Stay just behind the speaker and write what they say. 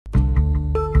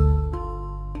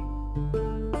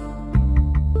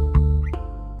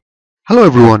Hello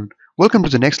everyone, welcome to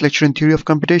the next lecture in Theory of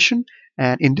Computation,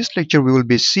 and in this lecture we will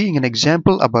be seeing an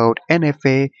example about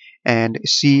NFA and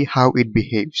see how it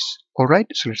behaves. Alright,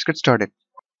 so let's get started.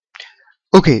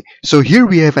 Okay, so here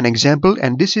we have an example,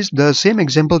 and this is the same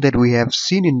example that we have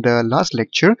seen in the last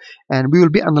lecture, and we will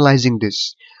be analyzing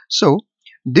this. So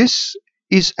this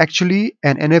is actually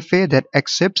an NFA that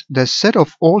accepts the set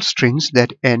of all strings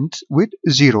that ends with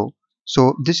 0.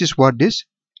 So this is what this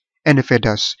NFA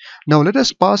does. Now let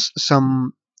us pass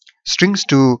some strings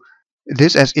to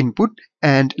this as input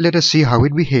and let us see how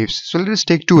it behaves. So let us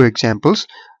take two examples.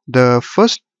 The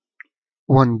first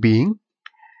one being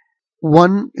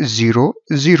 100.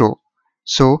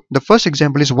 So the first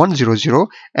example is 100,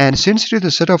 and since it is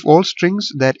the set of all strings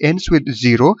that ends with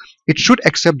 0, it should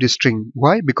accept this string.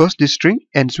 Why? Because this string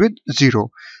ends with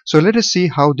 0. So let us see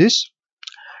how this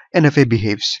NFA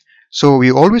behaves. So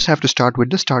we always have to start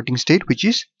with the starting state, which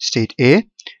is state A.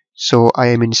 So I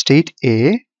am in state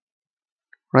A,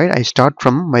 right? I start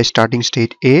from my starting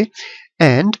state A,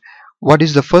 and what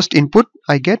is the first input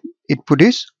I get? Input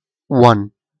is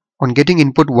 1. On getting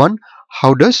input 1,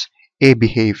 how does A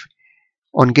behave?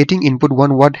 On getting input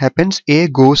 1, what happens? A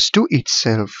goes to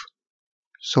itself.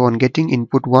 So on getting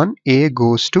input 1, A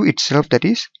goes to itself, that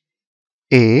is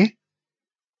A,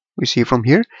 we see from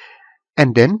here.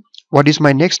 And then what is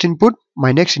my next input?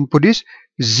 My next input is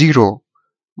 0.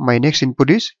 My next input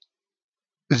is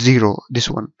 0, this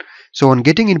one. So on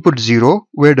getting input 0,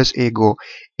 where does A go?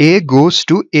 A goes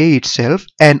to A itself,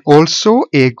 and also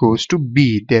A goes to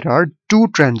B. There are two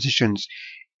transitions.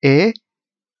 A,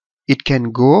 it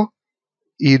can go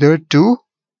either to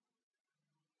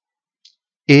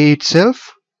A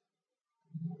itself,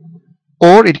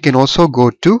 or it can also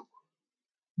go to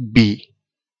B.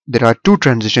 There are two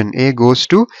transitions. A goes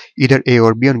to either A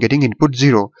or B on getting input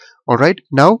 0. Alright,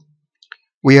 now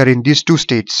we are in these two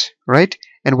states, right?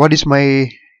 And what is my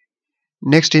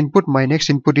next input? My next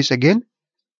input is again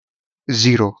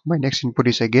 0. My next input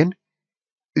is again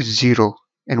 0.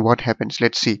 And what happens?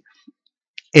 Let's see.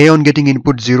 A on getting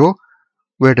input 0,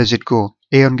 where does it go?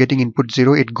 A on getting input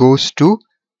 0, it goes to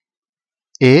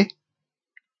A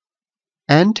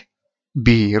and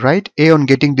B, right? A on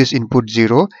getting this input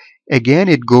 0, again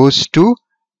it goes to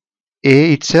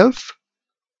A itself,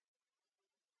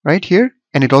 right here,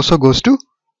 and it also goes to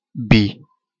B.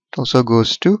 It also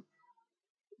goes to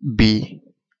B.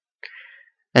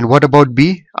 And what about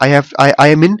B? I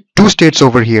am in two states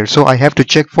over here, so I have to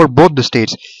check for both the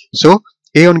states. So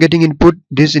A on getting input,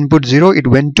 this input 0, it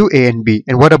went to A and B.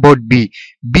 And what about B?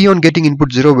 B on getting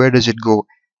input 0, where does it go?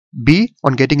 B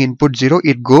on getting input 0,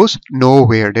 it goes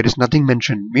nowhere. There is nothing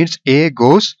mentioned. Means A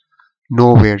goes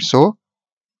nowhere. So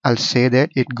I'll say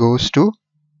that it goes to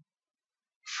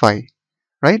phi,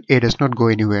 right? A does not go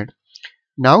anywhere.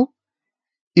 Now,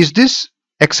 is this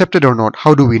accepted or not?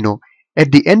 How do we know?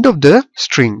 At the end of the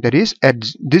string, that is at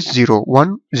this 0,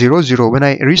 1, 0, 0, when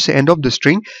I reach the end of the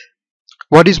string,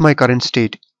 what is my current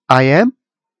state? I am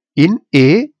in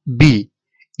A, B.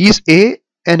 Is A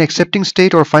an accepting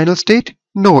state or final state?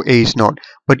 No, A is not.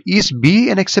 But is B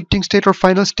an accepting state or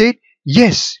final state?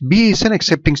 Yes, B is an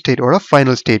accepting state or a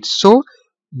final state. So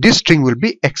this string will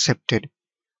be accepted.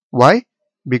 Why?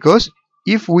 Because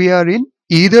if we are in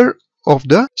either of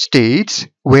the states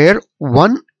where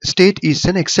one state is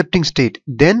an accepting state,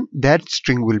 then that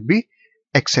string will be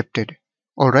accepted.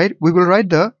 Alright, we will write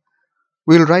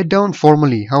down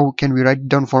formally. How can we write it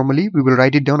down formally? We will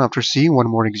write it down after seeing one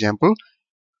more example.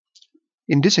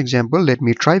 In this example, let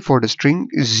me try for the string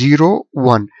 0,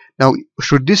 1. Now,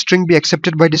 should this string be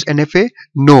accepted by this NFA?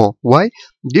 No. Why?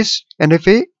 This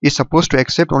NFA is supposed to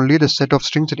accept only the set of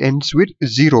strings that ends with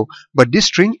 0. But this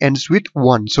string ends with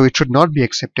 1. So it should not be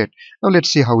accepted. Now, let's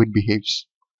see how it behaves.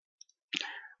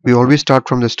 We always start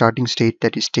from the starting state,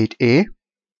 that is state A.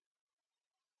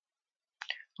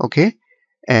 Okay.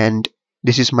 And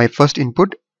this is my first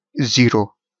input,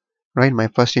 0. Right? My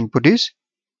first input is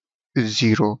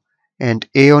 0. And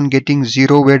A on getting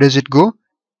 0, where does it go?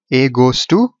 A goes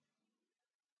to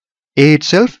A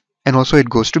itself, and also it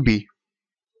goes to B.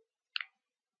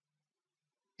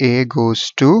 A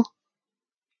goes to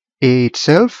A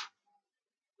itself,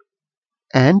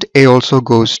 and A also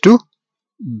goes to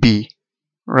B.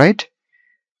 Right?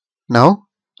 Now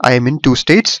I am in two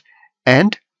states,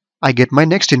 and I get my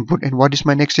next input. And what is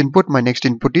my next input? My next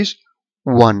input is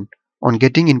 1. On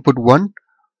getting input 1,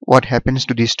 what happens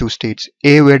to these two states?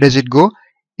 A, where does it go?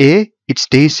 A, it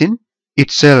stays in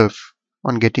itself.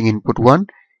 On getting input 1,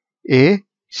 A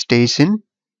stays in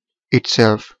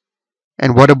itself.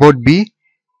 And what about B?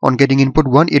 On getting input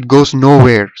 1, it goes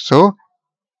nowhere. So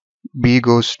B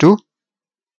goes to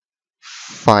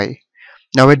phi.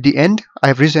 Now at the end, I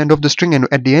have reached the end of the string, and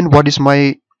at the end, what is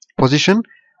my position?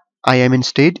 I am in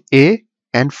state A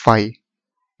and phi.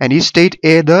 And is state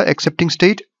A the accepting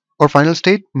state or final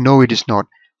state? No, it is not.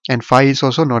 And phi is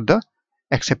also not the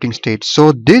accepting state.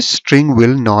 So this string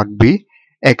will not be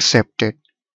accepted,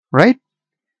 right?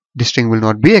 This string will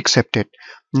not be accepted.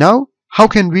 Now, how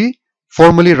can we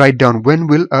formally write down when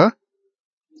will a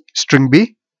string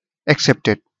be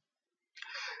accepted?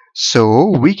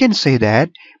 So we can say that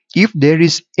if there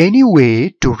is any way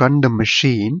to run the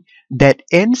machine that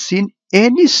ends in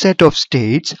any set of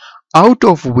states out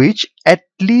of which at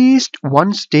least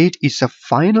one state is a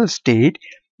final state,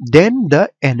 then the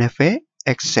NFA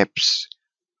accepts.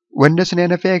 When does an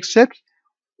NFA accept?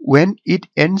 When it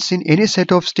ends in any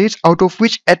set of states out of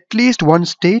which at least one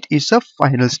state is a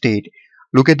final state.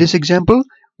 Look at this example.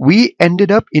 We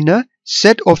ended up in a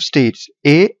set of states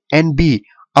A and B,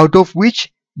 out of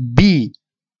which B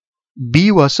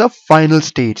was a final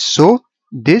state. So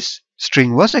this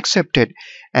string was accepted.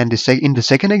 And in the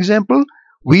second example,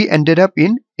 we ended up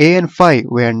in A and phi,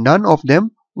 where none of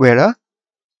them were a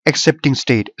accepting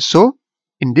state. So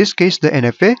in this case, the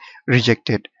NFA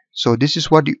rejected. So this is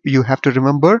what you have to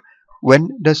remember. When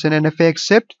does an NFA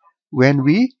accept? When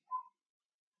we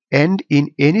end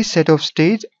in any set of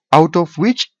states out of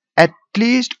which at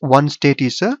least one state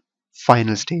is a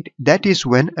final state. That is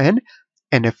when an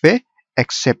NFA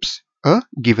accepts a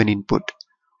given input.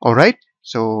 Alright,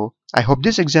 so I hope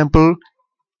this example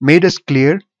made us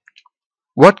clear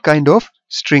what kind of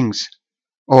strings,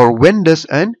 or when does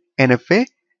an NFA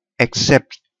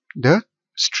accept the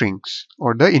strings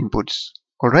or the inputs.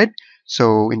 Alright,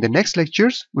 so in the next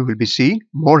lectures we will be seeing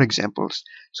more examples.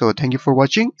 So thank you for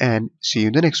watching and see you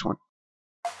in the next one.